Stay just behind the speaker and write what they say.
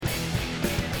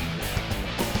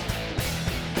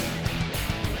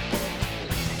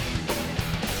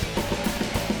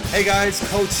Hey guys,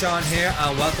 Coach Sean here,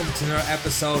 and welcome to another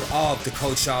episode of the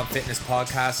Coach Sean Fitness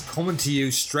Podcast, coming to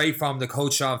you straight from the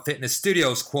Coach Sean Fitness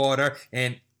Studios quarter.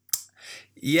 And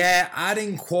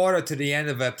adding quarter to the end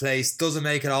of a place doesn't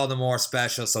make it all the more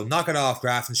special, so knock it off,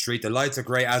 Grafton Street. The lights are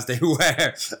great as they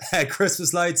were.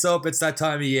 Christmas lights up, it's that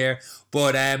time of year.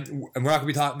 But we're not going to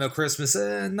be talking about Christmas,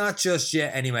 not just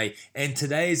yet anyway. In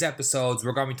today's episodes,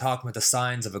 we're going to be talking about the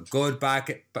signs of a good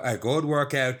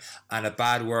workout and a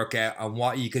bad workout, and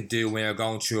what you could do when you're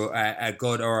going through a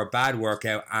good or a bad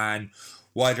workout, and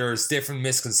why there's different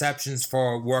misconceptions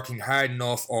for working hard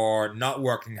enough or not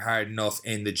working hard enough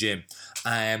in the gym.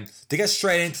 To get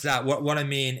straight into that, what I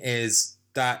mean is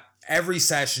that every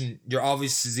session you're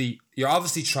obviously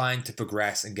trying to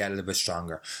progress and get a little bit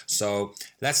stronger. So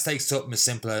let's take something as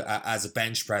simple as a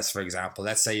bench press, for example.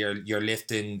 Let's say you're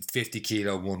lifting 50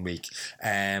 kilo 1 week.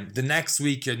 The next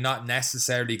week you're not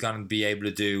necessarily going to be able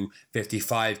to do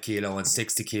 55 kilo and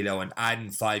 60 kilo and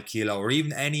adding 5 kilo or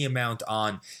even any amount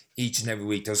on each and every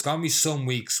week. There's going to be some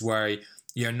weeks where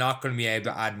you're not going to be able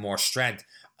to add more strength.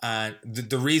 And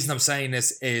the reason I'm saying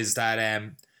this is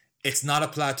that it's not a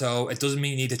plateau. It doesn't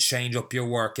mean you need to change up your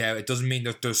workout. It doesn't mean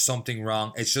that there's something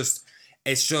wrong. It's just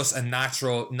a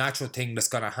natural thing that's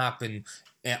going to happen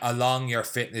along your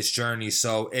fitness journey.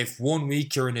 So if 1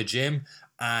 week you're in the gym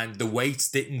and the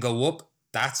weights didn't go up,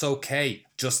 that's okay.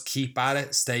 Just keep at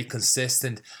it, stay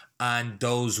consistent, and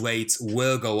those weights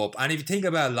will go up. And if you think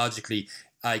about it logically,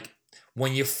 like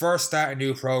when you first start a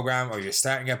new program or you're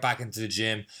starting to get back into the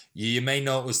gym, you may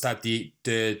notice that the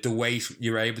weight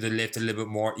you're able to lift a little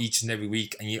bit more each and every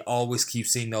week, and you always keep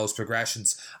seeing those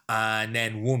progressions. And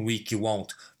then 1 week you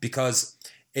won't, because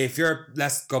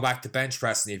let's go back to bench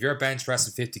pressing. If you're bench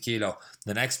pressing 50 kilo,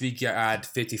 the next week you add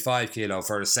 55 kilo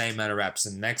for the same amount of reps,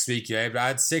 and next week you're able to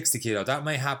add 60 kilo. That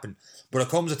may happen, but there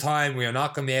comes a time where you're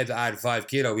not going to be able to add 5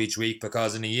 kilo each week,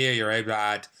 because in a year you're able to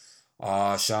add,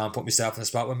 Sean, put myself in the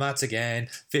spot with maths again.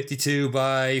 52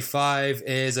 by 5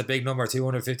 is a big number,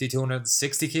 250,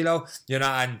 260 kilo. You're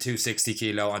not adding 260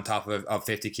 kilo on top of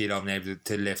 50 kilo and able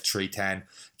to lift 310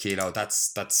 kilo.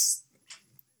 That's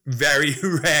very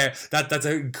rare. That's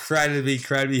an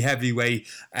incredibly heavy weight.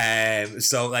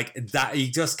 So like that, you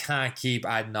just can't keep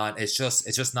adding on. It's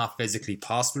just not physically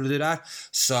possible to do that.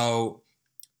 So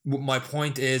my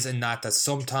point is in that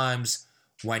sometimes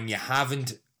when you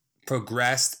haven't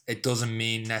progressed, it doesn't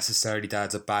mean necessarily that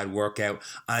it's a bad workout,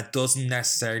 and it doesn't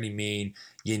necessarily mean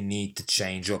you need to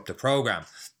change up the program.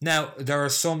 Now, there are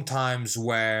some times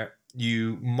where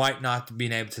you might not have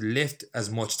been able to lift as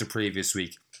much the previous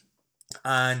week,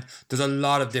 and there's a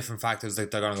lot of different factors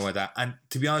that they're going to go with that. And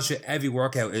to be honest with you, every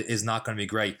workout is not going to be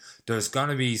great. There's going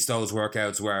to be those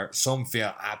workouts where some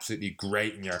feel absolutely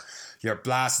great and you're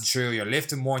blasting through, you're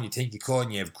lifting more than you think you could,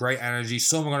 and you have great energy.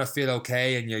 Some are going to feel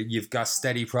okay and you've got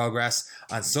steady progress,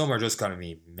 and some are just going to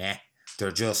be meh.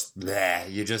 They're just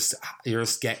bleh. You're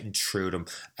just getting through them.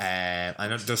 And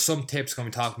there's some tips I'm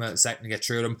going to be talking about in a second to get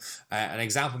through them. An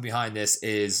example behind this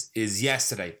is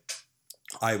yesterday.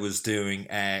 I was doing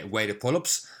weighted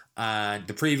pull-ups, and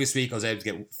the previous week I was able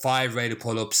to get 5 weighted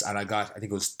pull-ups, and I think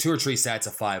it was 2 or 3 sets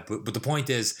of 5. But the point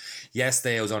is,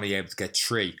 yesterday I was only able to get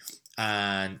 3.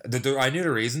 And I knew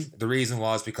the reason. The reason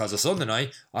was because of Sunday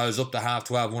night, I was up to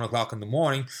 12:30, 1 o'clock in the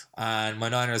morning, and my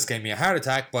Niners gave me a heart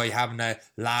attack by having a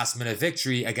last-minute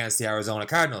victory against the Arizona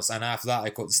Cardinals. And after that, I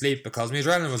couldn't sleep because my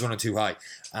adrenaline was running too high.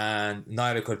 And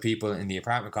neither could people in the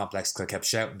apartment complex, because I kept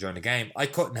shouting during the game. I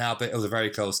couldn't help it. It was a very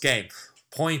close game.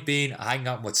 Point being, I hadn't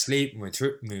got much sleep.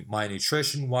 My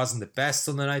nutrition wasn't the best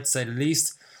on the night, to say the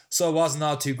least. So it wasn't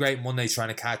all too great Monday, trying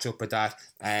to catch up with that.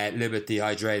 A little bit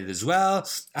dehydrated as well.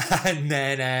 And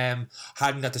then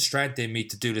hadn't got the strength in me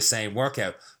to do the same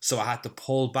workout. So I had to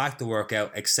pull back the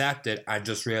workout, accept it, and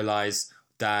just realise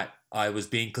that I was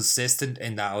being consistent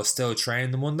in that I was still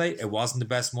training the Monday. It wasn't the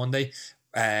best Monday.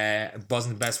 It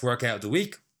wasn't the best workout of the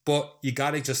week. But you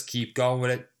got to just keep going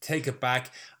with it. Take it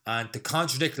back. And to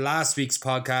contradict last week's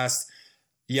podcast,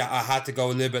 I had to go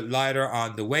a little bit lighter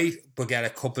on the weight, but get a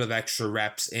couple of extra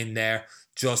reps in there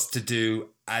just to do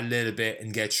a little bit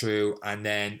and get through, and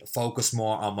then focus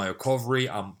more on my recovery.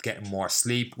 I'm getting more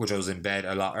sleep, which I was in bed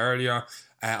a lot earlier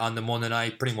on the Monday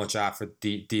night, pretty much after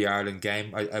the Ireland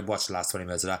game. I watched the last 20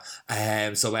 minutes of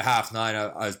that. So by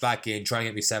 9:30, I was back in, trying to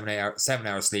get me 7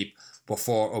 hours sleep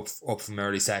before up from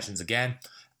early sessions again.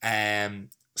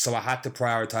 So I had to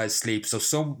prioritize sleep. So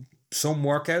some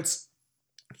workouts,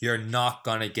 you're not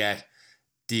gonna get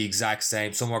the exact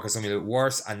same. Some workouts are gonna be a bit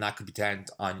worse, and that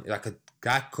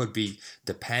could be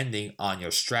depending on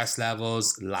your stress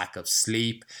levels, lack of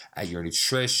sleep, your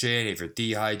nutrition, if you're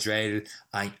dehydrated,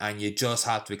 and you just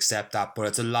have to accept that. But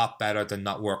it's a lot better than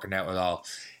not working out at all.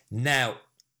 Now,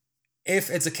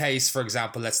 if it's a case, for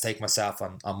example, let's take myself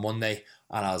on Monday,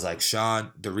 and I was like,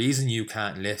 Sean, the reason you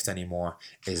can't lift anymore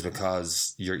is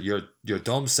because your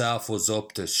dumb self was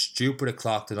up to stupid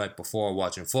o'clock the night before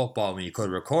watching football when you could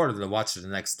have recorded it and watched it the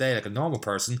next day like a normal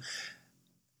person.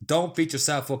 Don't beat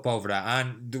yourself up over that.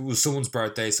 And it was someone's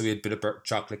birthday, so we had a bit of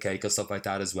chocolate cake and stuff like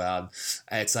that as well.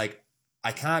 It's like,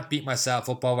 I can't beat myself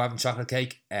up over having chocolate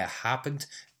cake. It happened.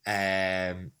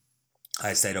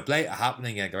 I stayed up late. It happened.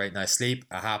 I got a great night's sleep.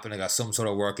 It happened. I got some sort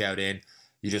of workout in.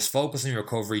 You just focus on your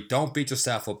recovery. Don't beat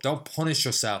yourself up. Don't punish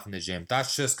yourself in the gym.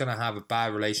 That's just going to have a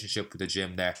bad relationship with the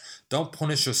gym there. Don't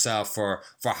punish yourself for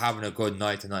having a good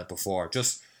night the night before.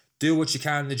 Just do what you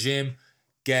can in the gym.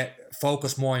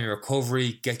 Focus more on your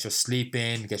recovery. Get your sleep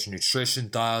in. Get your nutrition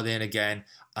dialed in again.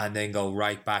 And then go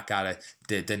right back at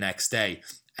it the next day.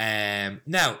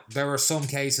 Now, there are some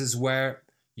cases where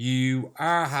you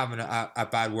are having a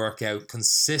bad workout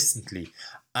consistently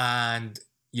and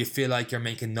you feel like you're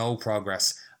making no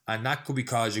progress, and that could be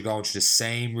because you're going through the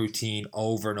same routine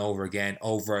over and over again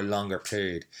over a longer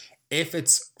period. If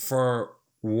it's for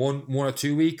one or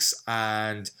 2 weeks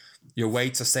and your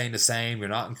weights are staying the same, you're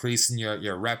not increasing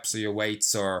your reps or your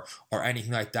weights or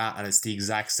anything like that, and it's the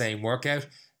exact same workout,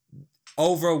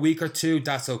 over a week or two,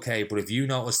 that's okay. But if you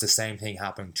notice the same thing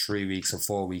happening 3 weeks or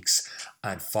 4 weeks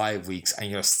and 5 weeks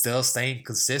and you're still staying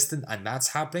consistent and that's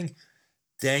happening,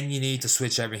 then you need to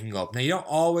switch everything up. Now, you don't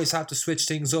always have to switch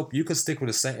things up. You could stick with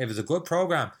the same. If it's a good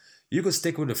program, you could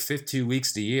stick with it 52 weeks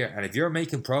of the year. And if you're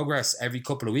making progress every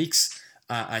couple of weeks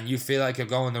and you feel like you're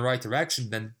going in the right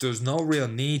direction, then there's no real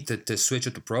need to switch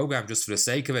up the program just for the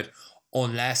sake of it,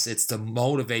 unless it's to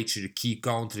motivate you to keep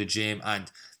going to the gym and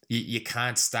you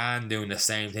can't stand doing the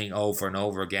same thing over and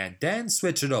over again. Then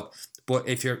switch it up. But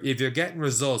if you're getting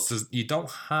results, you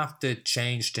don't have to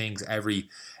change things every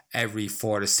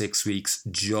 4 to 6 weeks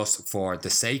just for the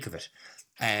sake of it.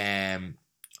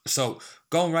 So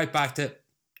going right back to,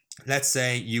 let's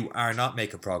say you are not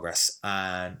making progress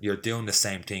and you're doing the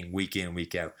same thing week in,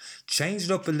 week out. Change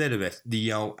it up a little bit.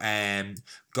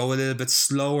 Go a little bit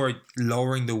slower,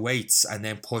 lowering the weights, and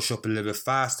then push up a little bit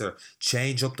faster.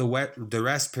 Change up the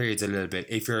rest periods a little bit.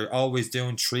 If you're always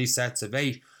doing 3 sets of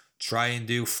 8, try and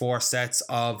do 4 sets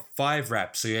of 5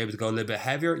 reps. So you're able to go a little bit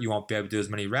heavier. You won't be able to do as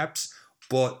many reps,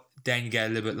 but then you get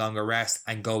a little bit longer rest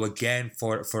and go again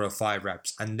for the 5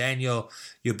 reps. And then you'll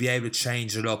be able to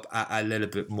change it up a little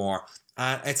bit more.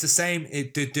 And it's the same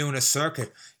doing a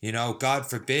circuit. God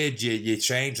forbid you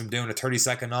change from doing a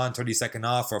 30-second on, 30-second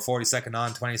off, or 40-second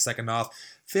on, 20-second off.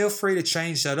 Feel free to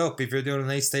change that up. If you're doing an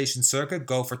 8-station circuit,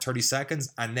 go for 30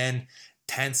 seconds. And then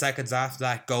 10 seconds after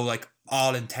that, go like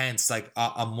all intense. Like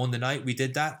on Monday night, we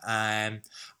did that. And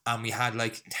we had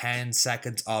like 10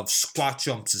 seconds of squat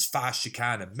jumps as fast as you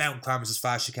can and mountain climbers as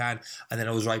fast as you can. And then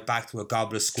it was right back to a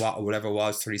goblet squat or whatever it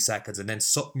was, 30 seconds. And then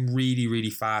something really, really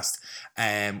fast.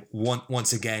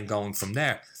 Once again, going from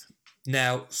there.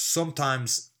 Now,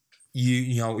 sometimes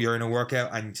you're in a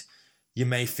workout and you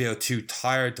may feel too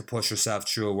tired to push yourself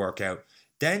through a workout.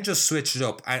 Then just switch it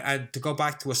up. And to go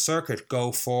back to a circuit,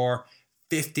 go for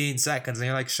 15 seconds. And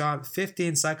you're like, Sean,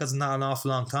 15 seconds is not an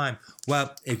awful long time.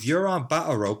 Well, if you're on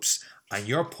battle ropes and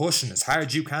you're pushing as hard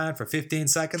as you can for 15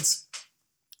 seconds,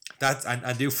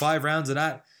 and do 5 rounds of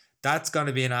that, that's going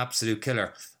to be an absolute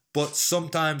killer. But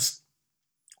sometimes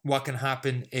what can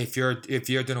happen if you're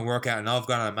doing a workout, and I've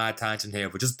gone on a mad tangent here,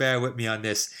 but just bear with me on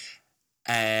this.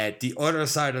 The other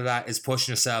side of that is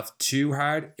pushing yourself too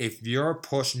hard. If you're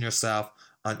pushing yourself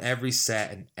on every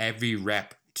set and every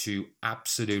rep to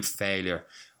absolute failure,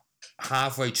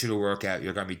 halfway through the workout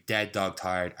you're going to be dead dog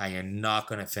tired and you're not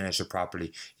going to finish it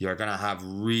properly. You're going to have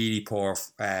really poor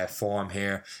form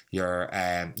here. You're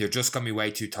just going to be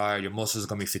way too tired. Your muscles are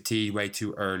going to be fatigued way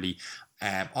too early.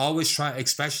 Always try,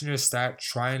 especially near the start,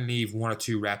 try and leave 1 or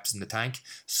 2 reps in the tank.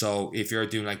 So if you're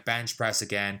doing like bench press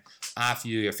again, after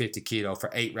you do your 50 kilo for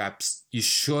 8 reps, you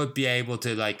should be able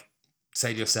to like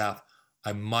say to yourself,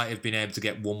 I might have been able to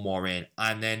get 1 more in.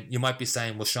 And then you might be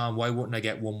saying, well, Sean, why wouldn't I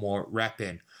get 1 more rep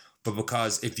in? But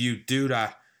because if you do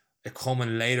that,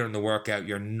 coming later in the workout,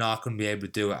 you're not going to be able to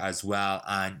do it as well.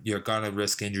 And you're going to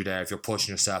risk injury there if you're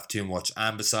pushing yourself too much.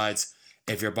 And besides,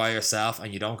 if you're by yourself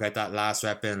and you don't get that last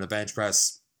rep in the bench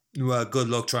press, well, good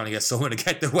luck trying to get someone to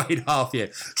get the weight off you.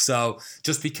 So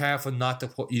just be careful not to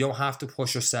you don't have to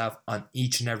push yourself on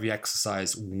each and every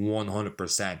exercise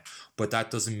 100%, but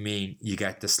that doesn't mean you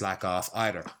get to slack off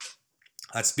either.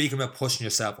 And speaking about pushing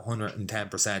yourself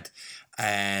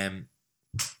 110%,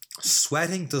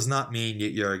 sweating does not mean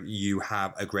you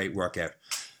have a great workout.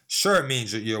 Sure, it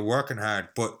means that you're working hard,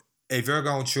 but if you're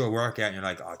going through a workout and you're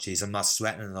like, oh geez, I'm not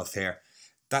sweating enough here,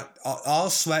 that all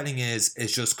sweating is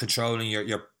just controlling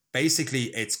your basically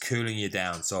it's cooling you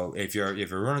down. So if you're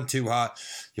running too hot,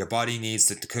 your body needs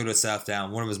to cool itself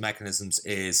down. One of its mechanisms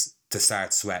is to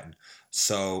start sweating.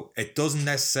 So it doesn't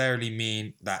necessarily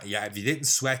mean that if you didn't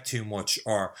sweat too much,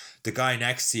 or the guy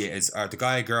next to you is, or the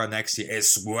guy or girl next to you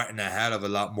is sweating a hell of a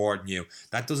lot more than you,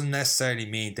 that doesn't necessarily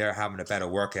mean they're having a better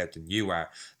workout than you are.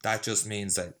 That just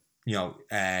means that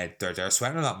they're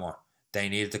sweating a lot more. They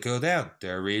need to cool down.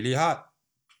 They're really hot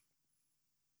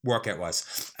workout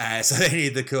wise. So they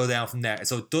need to cool down from there.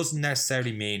 So it doesn't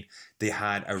necessarily mean they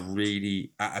had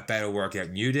a better workout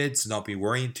than you did. So don't be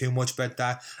worrying too much about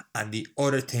that. And the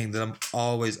other thing that I'm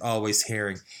always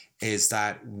hearing is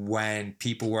that when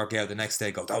people work out the next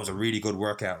day, go, that was a really good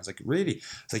workout. It's like, really?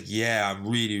 It's like, yeah, I'm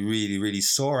really, really, really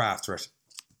sore after it.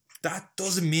 That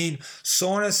doesn't mean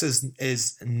soreness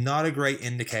is not a great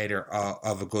indicator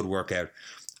of a good workout.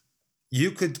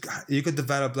 You could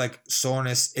develop like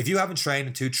soreness if you haven't trained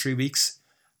in 2-3 weeks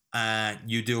and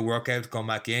you do a workout, come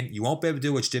back in. You won't be able to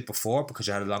do what you did before because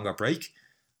you had a longer break,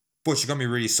 but you're gonna be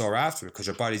really sore after it because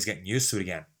your body's getting used to it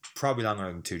again. Probably longer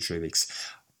than 2-3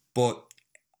 weeks. But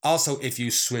also, if you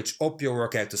switch up your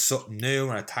workout to something new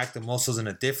and attack the muscles in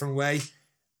a different way,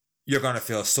 you're gonna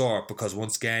feel sore because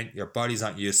once again, your body's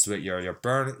not used to it.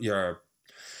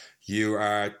 You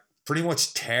are pretty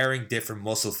much tearing different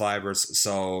muscle fibers,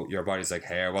 so your body's like,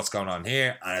 hey, what's going on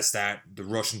here? And it's start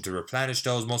rushing to replenish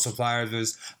those muscle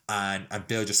fibers and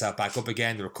build yourself back up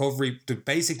again. The recovery,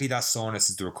 basically that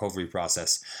soreness is the recovery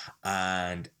process,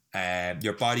 and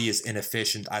your body is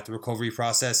inefficient at the recovery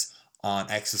process on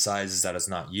exercises that it's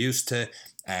not used to.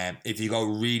 If you go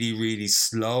really, really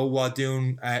slow while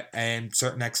doing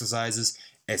certain exercises,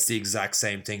 it's the exact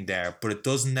same thing there, but it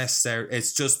doesn't necessarily,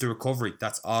 it's just the recovery.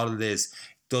 That's all it is.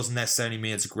 Doesn't necessarily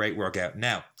mean it's a great workout.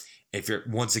 Now, if you're,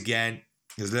 once again,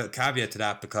 there's a little caveat to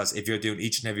that, because if you're doing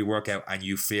each and every workout and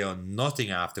you feel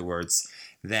nothing afterwards,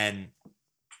 then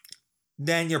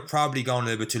you're probably going a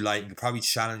little bit too light. You can probably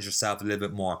challenge yourself a little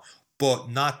bit more, but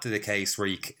not to the case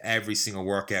where every single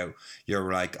workout you're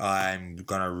like, I'm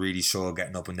gonna really struggle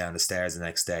getting up and down the stairs the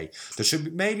next day. There should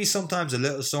be maybe sometimes a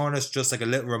little soreness, just like a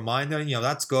little reminder.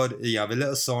 That's good. You have a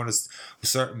little soreness with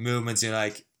certain movements. You're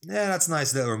like, yeah, that's a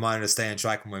nice little reminder to stay on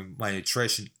track with my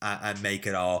nutrition and make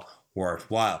it all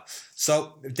worthwhile.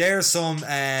 So there are some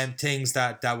things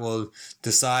that will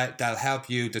that'll help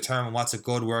you determine what's a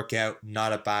good workout,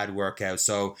 not a bad workout.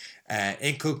 So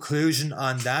in conclusion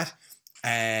on that,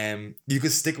 you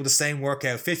could stick with the same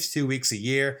workout 52 weeks a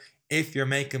year. If you're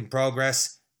making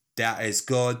progress, that is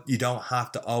good. You don't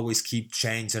have to always keep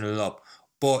changing it up,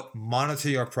 but monitor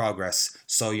your progress,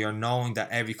 so you're knowing that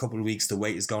every couple of weeks the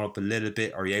weight is going up a little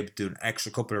bit, or you're able to do an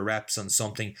extra couple of reps on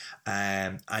something,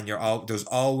 and there's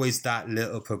always that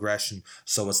little progression,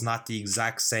 so it's not the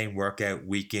exact same workout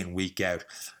week in, week out.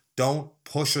 Don't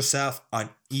push yourself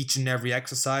on each and every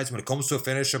exercise. When it comes to a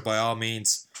finisher, by all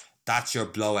means, that's your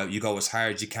blowout. You go as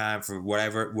hard as you can for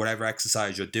whatever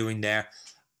exercise you're doing there.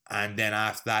 And then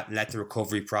after that, let the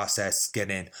recovery process get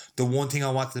in. The one thing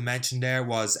I wanted to mention there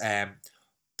was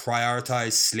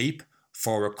prioritize sleep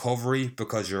for recovery,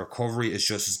 because your recovery is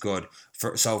just as good.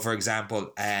 For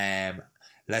example,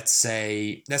 let's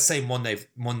say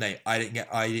Monday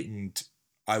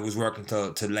I was working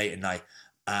till late at night,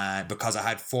 and because I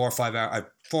had 4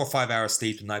 or 5 hours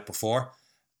sleep the night before,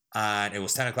 and it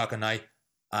was 10 o'clock at night,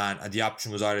 and the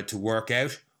option was either to work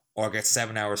out or get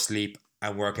 7 hours sleep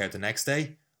and work out the next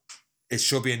day. It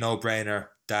should be a no-brainer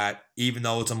that even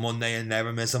though it's a Monday and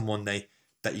never miss a Monday,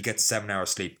 that you get 7 hours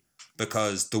sleep,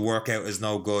 because the workout is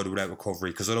no good without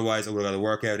recovery. Because otherwise, I would have got a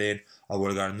workout in, I would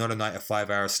have got another night of 5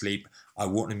 hours sleep, I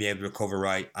wouldn't be able to recover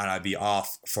right, and I'd be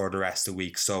off for the rest of the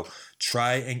week. So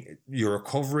your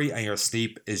recovery and your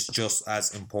sleep is just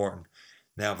as important.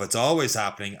 Now, if it's always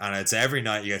happening and it's every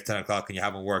night you get 10 o'clock and you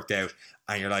haven't worked out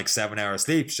and you're like 7 hours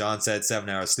sleep, Sean said 7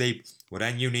 hours sleep, well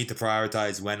then you need to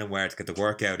prioritize when and where to get the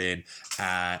workout in,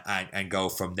 and go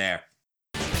from there.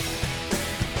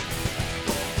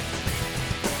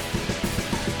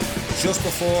 Just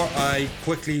before I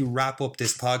quickly wrap up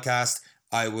this podcast,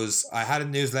 I had a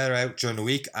newsletter out during the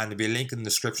week, and there'll be a link in the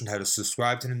description how to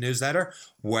subscribe to the newsletter,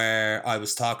 where I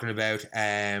was talking about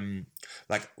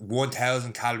like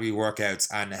 1,000 calorie workouts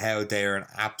and how they're an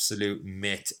absolute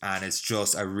myth, and it's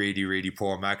just a really, really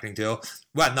poor marketing tool.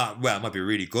 It might be a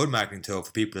really good marketing tool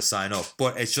for people to sign up,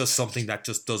 but it's just something that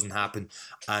just doesn't happen,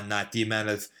 and that the amount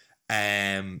of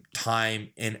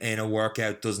time in a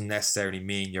workout doesn't necessarily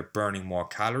mean you're burning more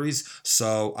calories.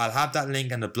 So I'll have that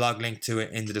link and the blog link to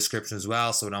it in the description as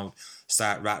well, so don't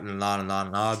start rattling on and on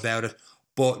and on about it.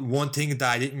 But one thing that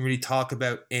I didn't really talk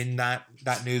about in that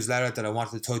newsletter that I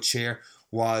wanted to touch here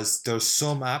was there's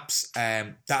some apps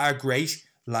that are great,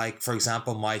 like for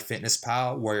example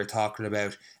MyFitnessPal, where you're talking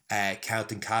about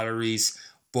counting calories,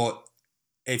 but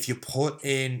if you put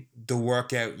in the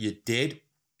workout you did,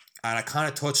 and I kind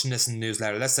of touched on this in the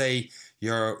newsletter. Let's say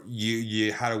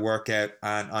you had a workout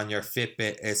and on your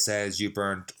Fitbit it says you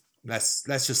burned, let's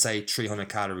just say 300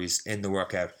 calories in the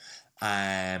workout.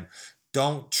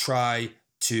 Don't try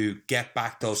to get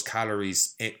back those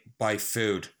calories by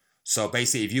food. So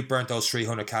basically, if you burnt those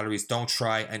 300 calories, don't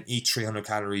try and eat 300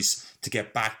 calories to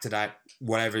get back to that,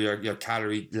 whatever your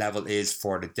calorie level is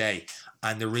for the day.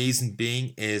 And the reason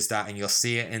being is that, and you'll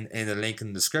see it in the link in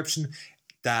the description,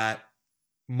 that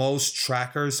most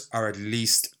trackers are at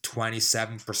least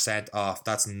 27% off.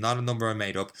 That's not a number I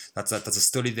made up. That's a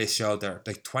study they showed. They're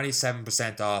like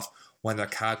 27% off when they're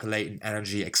calculating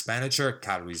energy expenditure,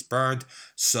 calories burned.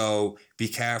 So be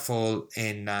careful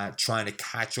in trying to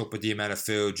catch up with the amount of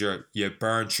food you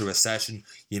burn through a session.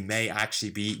 You may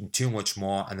actually be eating too much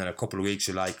more, and then a couple of weeks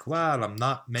you're like, well, I'm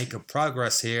not making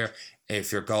progress here.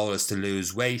 If your goal is to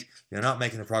lose weight, you're not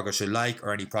making the progress you like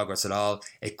or any progress at all.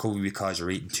 It could be because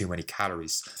you're eating too many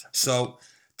calories. So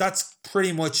that's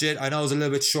pretty much it. I know it was a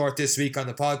little bit short this week on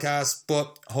the podcast,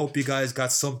 but hope you guys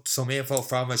got some info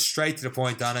from us, straight to the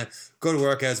point on it. Good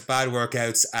workouts, bad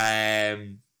workouts.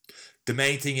 The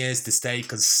main thing is to stay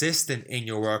consistent in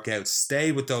your workouts.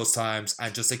 Stay with those times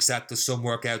and just accept that some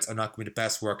workouts are not going to be the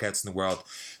best workouts in the world.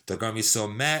 They're going to be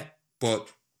some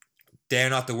but they're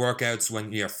not the workouts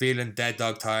when you're feeling dead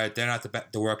dog tired. They're not the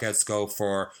workouts to go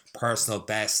for personal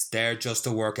best. They're just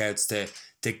the workouts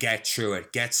to get through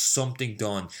it. Get something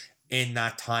done in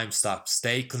that time stop.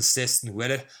 Stay consistent with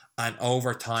it. And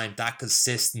over time, that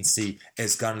consistency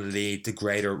is going to lead to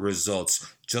greater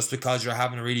results. Just because you're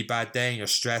having a really bad day and you're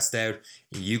stressed out,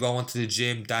 you go into the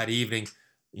gym that evening,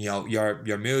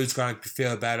 your mood's going to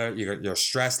feel better. Your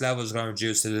stress level is going to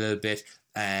reduce a little bit.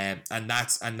 And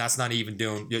that's not even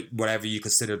doing whatever you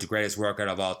consider the greatest workout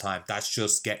of all time. That's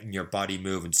just getting your body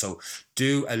moving. So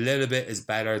do a little bit is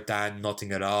better than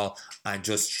nothing at all, and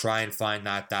just try and find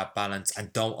that balance,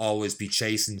 and don't always be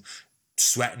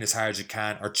sweating as hard as you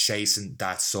can or chasing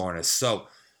that soreness. So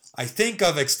I think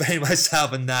I've explained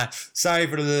myself in that. Sorry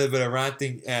for a little bit of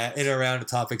ranting in and around the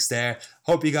topics there.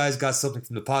 Hope you guys got something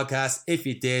from the podcast. If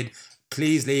you did,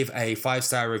 please leave a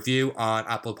 5-star review on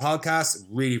Apple Podcasts.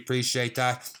 Really appreciate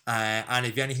that. And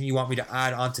if you have anything you want me to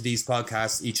add onto these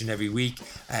podcasts each and every week,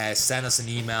 send us an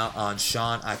email on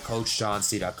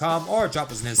sean@coachseanc.com, or drop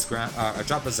us an Instagram, or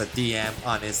drop us a DM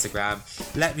on Instagram.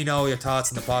 Let me know your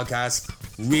thoughts on the podcast.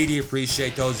 Really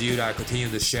appreciate those of you that are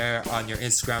continuing to share on your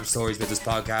Instagram stories with this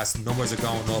podcast. Numbers are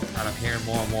going up, and I'm hearing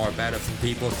more and more about it from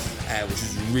people, which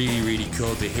is really, really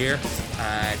cool to hear.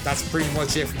 That's pretty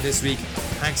much it for this week.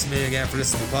 Thanks a million again for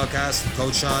listening to the podcast. From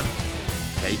Coach Sean,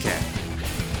 take care.